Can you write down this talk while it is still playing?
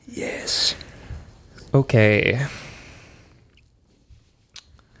Okay.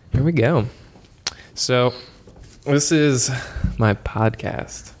 Here we go. So, this is my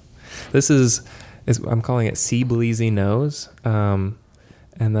podcast. I'm calling it See Bleezy Knows. And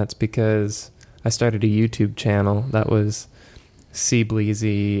that's because I started a YouTube channel that was See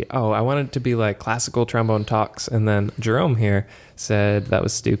Bleezy. Oh, I wanted it to be like Classical Trombone Talks. And then Jerome here said that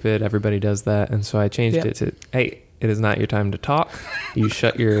was stupid. Everybody does that. And so I changed it to, hey, it is not your time to talk. You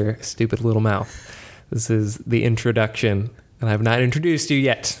shut your stupid little mouth. This is the introduction, and I have not introduced you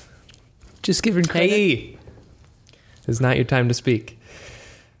yet. Just giving credit. Hey! It's not your time to speak.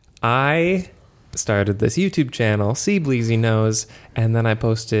 I started this YouTube channel, See Bleezy Knows, and then I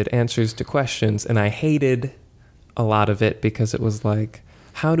posted answers to questions, and I hated a lot of it because it was like,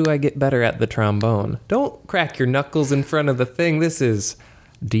 how do I get better at the trombone? Don't crack your knuckles in front of the thing. This is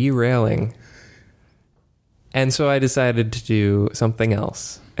derailing. And so I decided to do something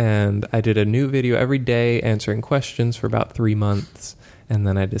else. And I did a new video every day answering questions for about 3 months. And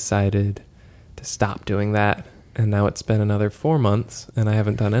then I decided to stop doing that. And now it's been another 4 months and I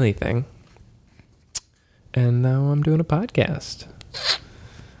haven't done anything. And now I'm doing a podcast.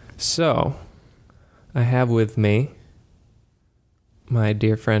 So I have with me my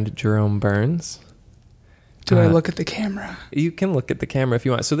dear friend Jerome Burns. Do I look at the camera? You can look at the camera if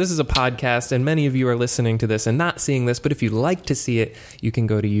you want. So this is a podcast, and many of you are listening to this and not seeing this, but if you'd like to see it, you can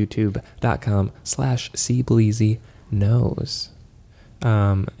go to youtube.com/SeeBleezyKnows.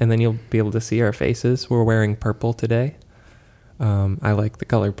 And then you'll be able to see our faces. We're wearing purple today. I like the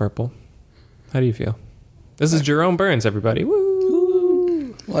color purple. How do you feel? This is Jerome Burns, everybody.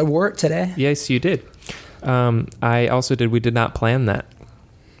 Woo! Well, I wore it today. Yes, you did. I also did. We did not plan that.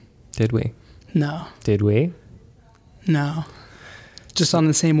 Did we? No. Did we? No. Just on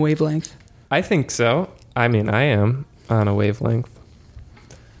the same wavelength. I think so. I mean, I am on a wavelength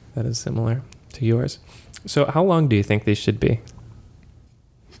that is similar to yours. So how long do you think these should be?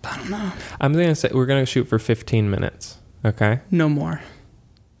 I don't know. I'm going to say we're going to shoot for 15 minutes. Okay? No more.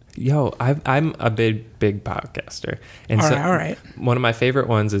 Yo, I'm a big podcaster. And all so right. One of my favorite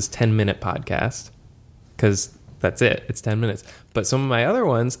ones is 10-minute podcast because that's it. It's 10 minutes. But some of my other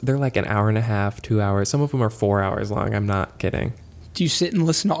ones, they're like an hour and a half, 2 hours. Some of them are 4 hours long. I'm not kidding. Do you sit and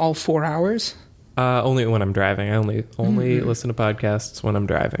listen to all 4 hours? Only when I'm driving. I only listen to podcasts when I'm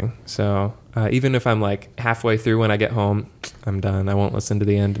driving. So even if I'm like halfway through when I get home, I'm done. I won't listen to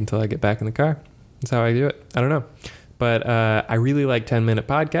the end until I get back in the car. That's how I do it. I don't know. But I really like 10-minute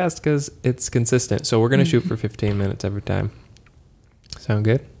podcasts because it's consistent. So we're going to shoot for 15 minutes every time. Sound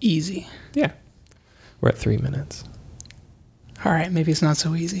good? Easy. Yeah. We're at 3 minutes. All right. Maybe it's not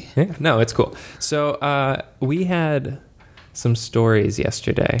so easy. Yeah. No, it's cool. So we had some stories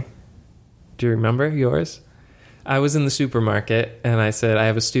yesterday. Do you remember yours? I was in the supermarket and I said, I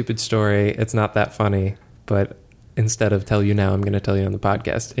have a stupid story. It's not that funny, but instead of tell you now, I'm going to tell you on the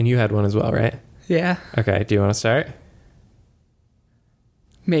podcast. And you had one as well, right? Yeah. Okay. Do you want to start?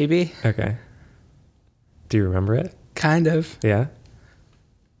 Maybe. Okay. Do you remember it? Kind of. Yeah.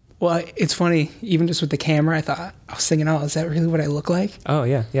 Well, it's funny. Even just with the camera, I was thinking, oh, is that really what I look like? Oh,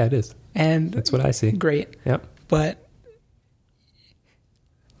 yeah. Yeah, it is. And that's what I see. Great. Yep. But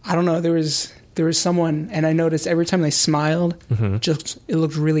I don't know. There was someone, and I noticed every time they smiled, just it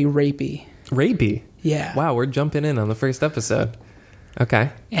looked really rapey. Rapey? Yeah. Wow, we're jumping in on the first episode. Okay.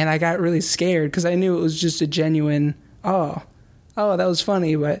 And I got really scared because I knew it was just a genuine, oh, that was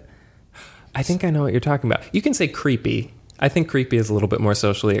funny, but I think I know what you're talking about. You can say creepy. I think creepy is a little bit more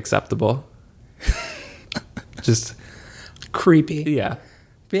socially acceptable. Just creepy. Yeah.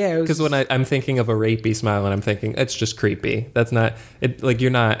 Yeah. Because when I'm thinking of a rapey smile and I'm thinking, it's just creepy. That's not, it. Like you're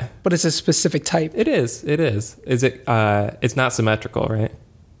not. But it's a specific type. It is. It is. Is it, it's not symmetrical, right?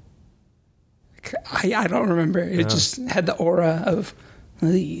 I don't remember. It just had the aura of.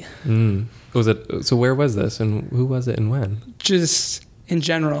 Was it, so where was this and who was it and when? Just in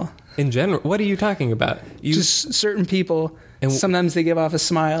general. In general? What are you talking about? Just certain people. And sometimes they give off a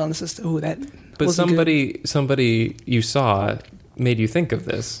smile and it's just, oh, that. But somebody you saw made you think of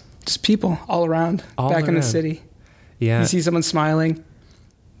this. Just people all around. In the city. Yeah. You see someone smiling.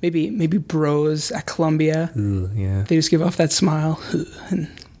 Maybe bros at Columbia. Ooh, yeah. They just give off that smile. And,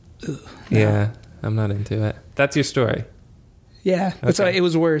 no. Yeah, I'm not into it. That's your story. Yeah, that's why it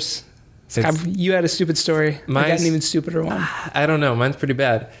was worse. You had a stupid story. I got an even stupider one. I don't know. Mine's pretty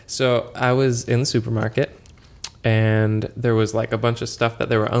bad. So I was in the supermarket, and there was like a bunch of stuff that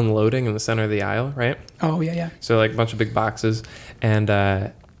they were unloading in the center of the aisle, right? Oh, yeah, yeah. So like a bunch of big boxes. And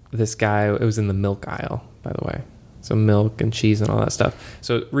this guy, it was in the milk aisle, by the way. some milk and cheese and all that stuff.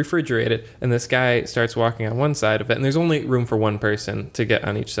 So refrigerate it, and this guy starts walking on one side of it, and there's only room for one person to get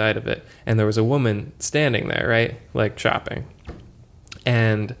on each side of it. And there was a woman standing there, right? Like shopping.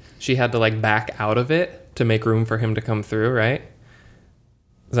 And she had to like back out of it to make room for him to come through, right?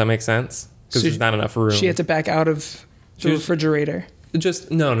 Does that make sense? Because there's not enough room. She had to back out of the refrigerator.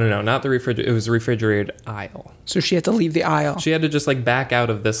 Just no, not the refrigerator. It was a refrigerated aisle. So she had to leave the aisle. She had to just like back out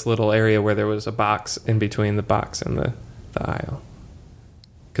of this little area where there was a box in between the box and the aisle.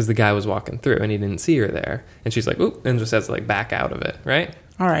 Because the guy was walking through and he didn't see her there. And she's like, oop, and just has to like back out of it, right?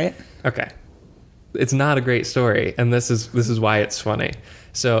 All right. Okay. It's not a great story, and this is why it's funny.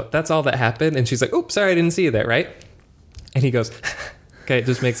 So that's all that happened, and she's like, oops, sorry, I didn't see you there, right? And he goes, okay, it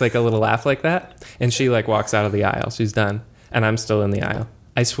just makes like a little laugh like that. And she like walks out of the aisle. She's done. And I'm still in the aisle.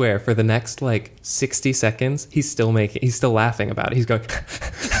 I swear, for the next like 60 seconds, he's still laughing about it. He's going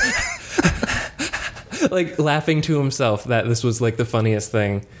like laughing to himself that this was like the funniest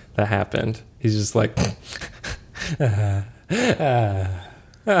thing that happened. He's just like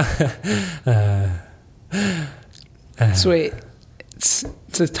So wait, it's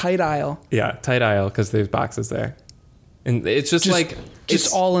a tight aisle. Yeah, tight aisle because there's boxes there. And it's just like...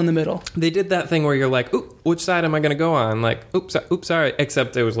 Just all in the middle. They did that thing where you're like, oop, which side am I going to go on? Like, oops, sorry.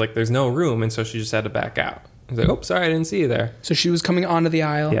 Except it was like, there's no room, and so she just had to back out. I was like, oops, sorry, I didn't see you there. So she was coming onto the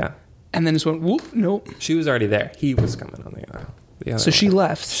aisle. Yeah. And then just went, whoop, nope. She was already there. He was coming on the aisle. So she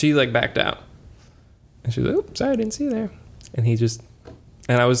left. She like backed out. And she was like, oops, sorry, I didn't see you there. And he just...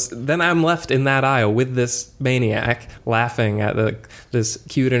 And I'm left in that aisle with this maniac laughing at this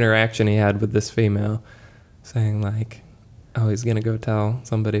cute interaction he had with this female, saying like, oh, he's going to go tell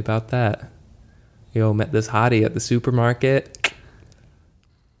somebody about that. Yo, met this hottie at the supermarket.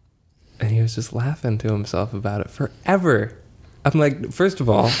 And he was just laughing to himself about it forever. I'm like, first of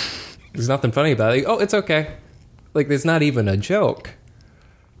all, there's nothing funny about it. Like, oh, it's okay. Like, there's not even a joke.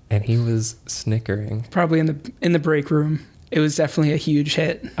 And he was snickering. Probably in the break room. It was definitely a huge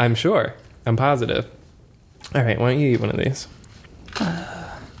hit. I'm sure. I'm positive. All right, why don't you eat one of these?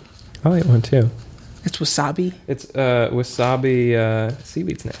 I'll eat one too. It's wasabi? It's wasabi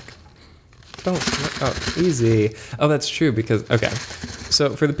seaweed snack. Easy. Oh, that's true because, okay.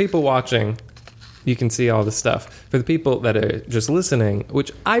 So for the people watching, you can see all this stuff. For the people that are just listening,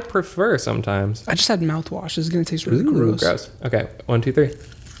 which I prefer sometimes. I just had mouthwash. This is going to taste really gross. Okay, 1, 2, 3.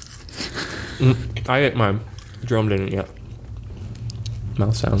 I ate mine. Jerome didn't yet.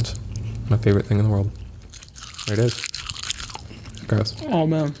 Mouth sounds. My favorite thing in the world. There it is. Gross. Oh,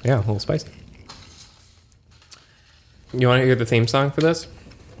 man. Yeah, a little spicy. You want to hear the theme song for this?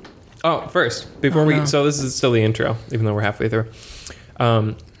 Oh, first, before so this is still the intro, even though we're halfway through.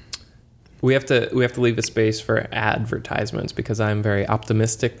 We have to leave a space for advertisements because I'm very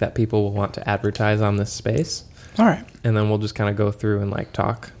optimistic that people will want to advertise on this space. All right. And then we'll just kind of go through and like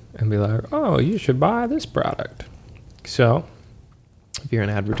talk and be like, oh, you should buy this product. So, if you're an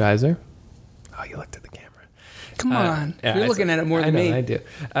advertiser, oh, you looked at the camera. Come on. Yeah, you're looking at it more than me. I do.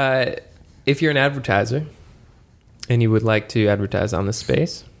 If you're an advertiser and you would like to advertise on this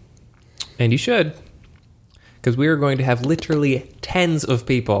space, and you should, because we are going to have literally tens of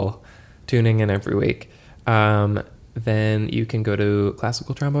people tuning in every week, then you can go to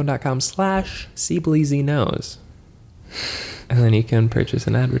classicaltrombone.com/cbleasynose, and then you can purchase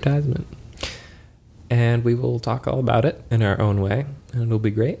an advertisement. And we will talk all about it in our own way, and it'll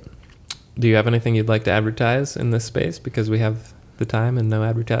be great. Do you have anything you'd like to advertise in this space? Because we have the time and no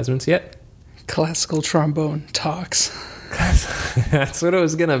advertisements yet. Classical trombone talks. That's what it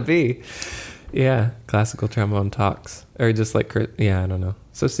was going to be. Yeah, classical trombone talks. Or just like, yeah, I don't know.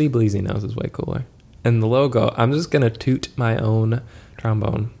 So C. Bleasy Nose is way cooler. And the logo, I'm just going to toot my own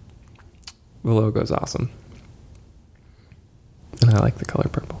trombone. The logo's awesome. And I like the color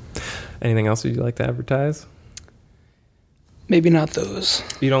purple. Anything else would you like to advertise? Maybe not those.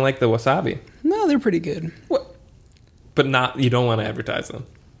 You don't like the wasabi? No, they're pretty good. What? But you don't want to advertise them.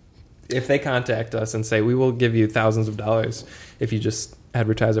 If they contact us and say, we will give you thousands of dollars if you just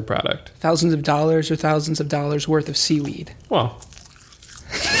advertise a product. Thousands of dollars or thousands of dollars worth of seaweed? Well.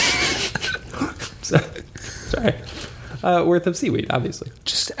 Sorry. Worth of seaweed, obviously.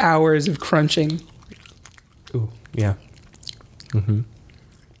 Just hours of crunching. Ooh, yeah. Mm-hmm.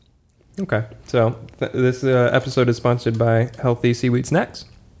 Okay, so this episode is sponsored by Healthy Seaweed Snacks,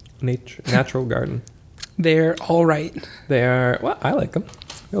 Natural Garden. They're all right. They are, well, I like them.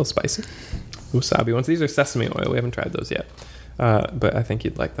 A little spicy. Wasabi ones. These are sesame oil. We haven't tried those yet. But I think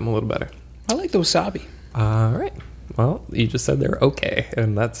you'd like them a little better. I like the wasabi. All right. Well, you just said they're okay.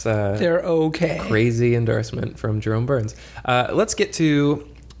 And that's they're okay. Crazy endorsement from Jerome Burns. Let's get to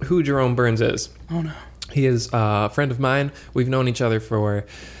who Jerome Burns is. Oh, no. He is a friend of mine. We've known each other for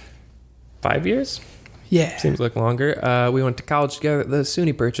 5 years. Yeah. Seems like longer. We went to college together at the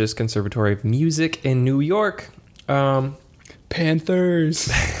SUNY Purchase Conservatory of Music in New York. Panthers.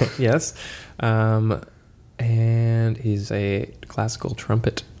 Yes. And he's a classical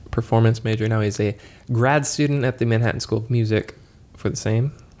trumpet performance major. Now he's a grad student at the Manhattan School of Music for the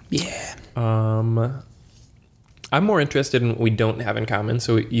same. Yeah. I'm more interested in what we don't have in common,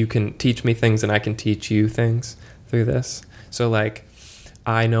 so you can teach me things and I can teach you things through this. So, like,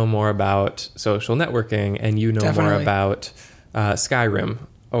 I know more about social networking and you know Definitely. more about Skyrim.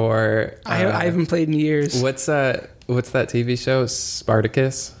 Or I haven't played in years. what's that TV show?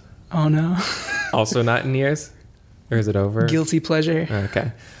 Spartacus? Oh, no. Also not in years? Or is it over? Guilty pleasure.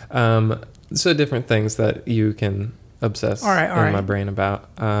 Okay. So different things that you can obsess All right. my brain about.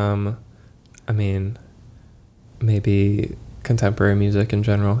 I mean, maybe contemporary music in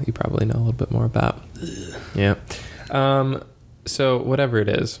general, you probably know a little bit more about. Yeah. So whatever it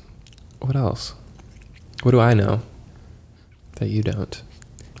is, what else? What do I know that you don't?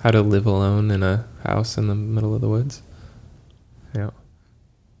 How to live alone in a house in the middle of the woods? Yeah.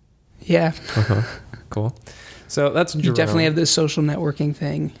 Yeah. Uh-huh. Cool. So that's You Jerome. definitely have this social networking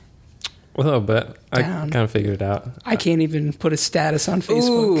thing. A little bit. I Down. kind of figured it out. I can't even put a status on Facebook.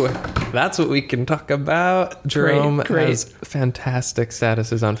 Ooh, that's what we can talk about. Jerome Great. has fantastic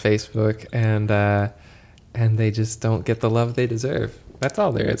statuses on Facebook, and they just don't get the love they deserve. That's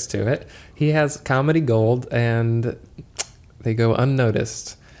all there is to it. He has comedy gold, and they go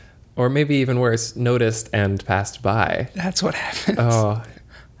unnoticed. Or maybe even worse, noticed and passed by. That's what happens. Oh,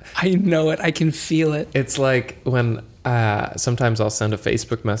 I know it. I can feel it. it's like when sometimes I'll send a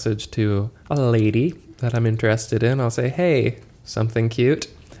Facebook message to a lady that I'm interested in. I'll say, hey, something cute.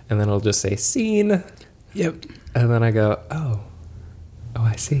 And then it'll just say, seen. Yep. And then I go, oh,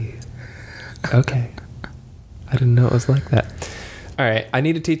 I see. Okay. I didn't know it was like that. All right. I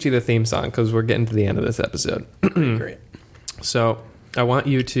need to teach you the theme song because we're getting to the end of this episode. Great. So I want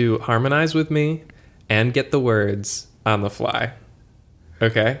you to harmonize with me and get the words on the fly.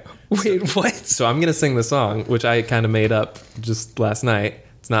 Okay? Wait, what? So I'm going to sing the song, which I kind of made up just last night.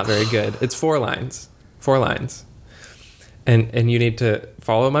 It's not very good. It's 4 lines. 4 lines. And you need to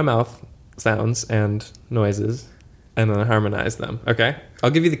follow my mouth sounds and noises and then harmonize them. Okay?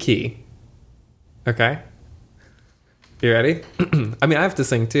 I'll give you the key. Okay? You ready? I mean, I have to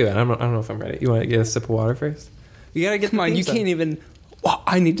sing too. And I don't know if I'm ready. You want to get a sip of water first? You got to get Come the on, theme you song. can't even. Well,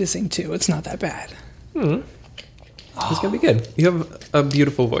 I need to sing too. It's not that bad. It's going to be good. You have a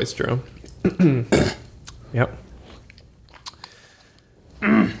beautiful voice, Jerome. Yep.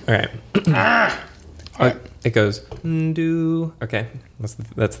 All right. All right. It goes, do. Okay.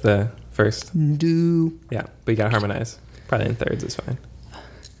 That's the first. Do. Yeah. But you got to harmonize. Probably in thirds is fine.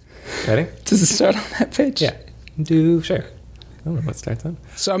 Ready? Does it start on that pitch? Yeah. Do. Sure. I don't know what starts on.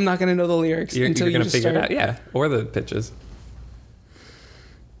 So I'm not going to know the lyrics You're until going to just figure start. it out. Yeah. Or the pitches.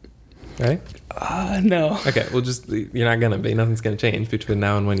 Ready? No. Okay. Well, you're not going to be. Nothing's going to change between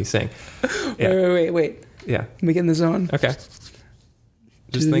now and when you sing. Yeah. Wait. Yeah. Let me get in the zone. Okay.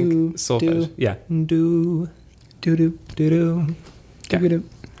 Just Do, think solfege. do. Yeah. Do. Do do Do do. do do.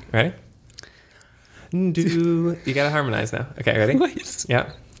 Ready? Do. You gotta harmonize now. Okay, ready? Wait.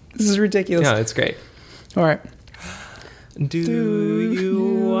 Yeah. This is ridiculous. No, it's great. All right. Do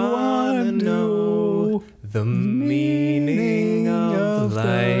you wanna know the meaning of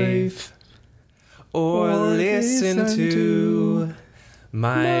life? Or listen to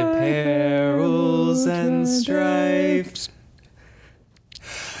my perils and strifes?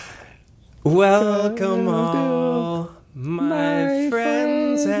 Welcome all my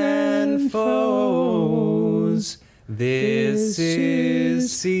friends and foes. This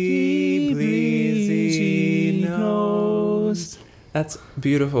is Sea Bleezy Knows. That's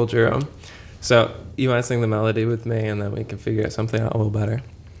beautiful, Jerome. So you want to sing the melody with me, and then we can figure something out a little better.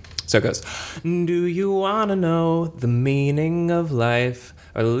 So it goes, do you want to know the meaning of life?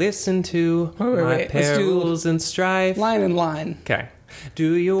 Or listen to my Wait. Let's do perils and strife? line and line. Okay.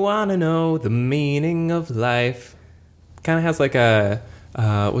 Do you want to know the meaning of life? Kind of has like a,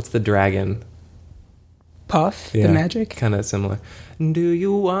 what's the dragon? Puff. The magic. Kind of similar. Do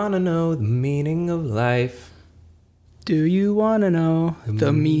you want to know the meaning of life? Do you want to know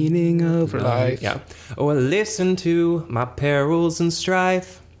the meaning of life? Yeah. Or listen to my perils and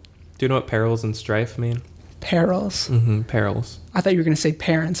strife. Do you know what perils and strife mean? Perils. Mm-hmm. Perils. I thought you were going to say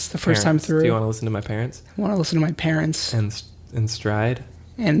parents the first Parents. time through. Do you want to listen to my parents? I want to listen to my parents And stride?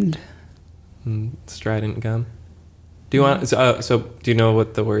 and Strident gum? Do you want... So do you know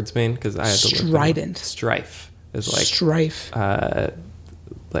what the words mean? Because I had to look them up. Strident. Strife is like... strife.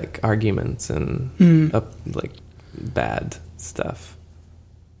 like arguments and like bad stuff,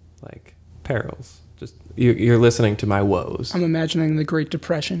 like perils. Just you're listening to my woes. I'm imagining the Great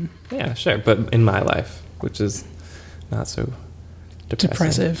Depression. Yeah, sure, but in my life, which is not so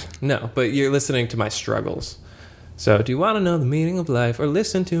Depressive. No, but you're listening to my struggles. So, do you want to know the meaning of life or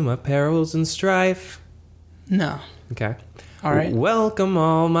listen to my perils and strife? No. Okay. All right. Welcome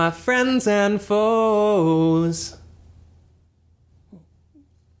all my friends and foes.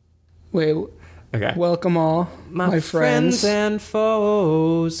 Wait. Okay. Welcome all My friends and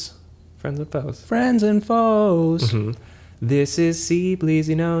foes. Friends and foes. Friends and foes. Mm-hmm. This is C.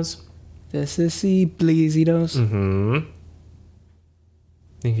 Bleezy Nose. This is C. Bleezy Nose. Mm-hmm.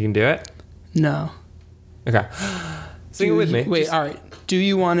 Think you can do it? No. Okay. Sing it with me. Wait, all right. Do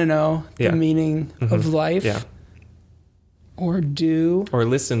you want to know the meaning of life? Yeah. Or do... Or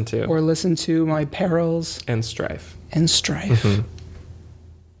listen to. Or listen to my perils... And strife. And strife. Mm-hmm.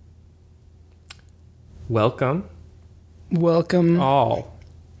 Welcome. Welcome all.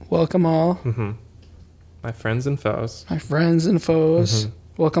 Welcome all. Mm-hmm. My friends and foes. My friends and foes. Mm-hmm.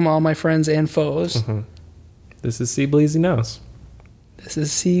 Welcome all my friends and foes. Mm-hmm. This is C. Bleezy Nose. This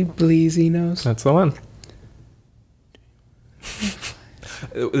is C. Bleezy Nose. That's the one.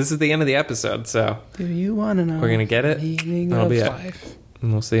 This is the end of the episode, so... Do you want to know... We're going to get it. That'll be life. It.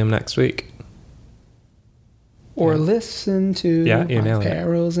 And we'll see him next week. Or listen to my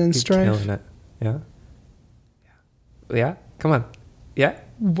perils and strife. You're killing it. Yeah? Yeah? Come on. Yeah?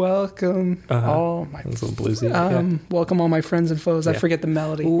 Welcome all my... That's a little bluesy. Welcome all my friends and foes. I forget the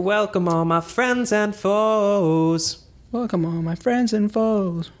melody. Welcome all my friends and foes. Welcome all my friends and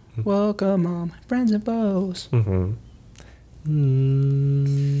foes. Welcome all my friends and foes. Mm-hmm.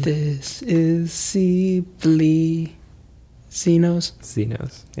 This is C. Bleezy Nose. C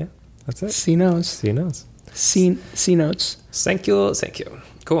Nose. Yeah, that's it. C Nose. C Nose. C Notes. Thank you. Thank you.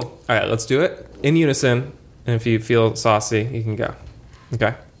 Cool. All right, let's do it in unison. And if you feel saucy, you can go.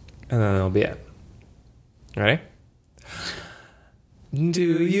 Okay? And then that'll be it. Ready?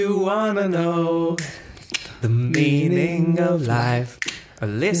 Do you want to know the meaning of life? Or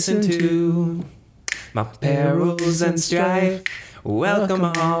listen to my perils and strife? Welcome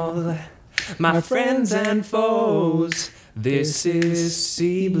all my friends and foes. This is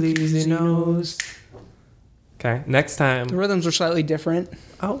C. Bleezy Nose. Okay, next time. The rhythms are slightly different.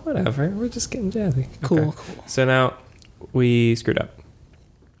 Oh, whatever. We're just getting jazzy. Cool, okay. cool. So now we screwed up.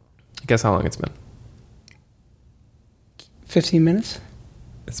 Guess how long it's been? 15 minutes?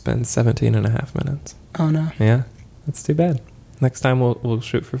 It's been 17 and a half minutes. Oh, no. Yeah, that's too bad. Next time we'll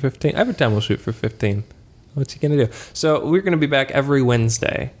shoot for 15. Every time we'll shoot for 15. What's he going to do? So we're going to be back every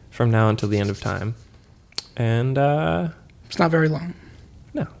Wednesday from now until the end of time. And it's not very long.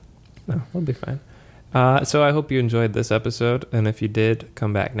 No, we'll be fine. So I hope you enjoyed this episode, and if you did,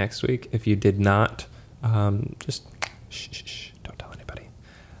 come back next week. If you did not, just shh, don't tell anybody.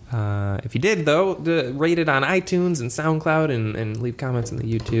 If you did, though, rate it on iTunes and SoundCloud and leave comments in the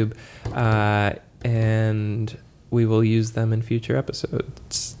YouTube, and we will use them in future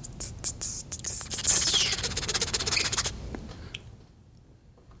episodes.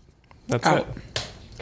 That's Out. it.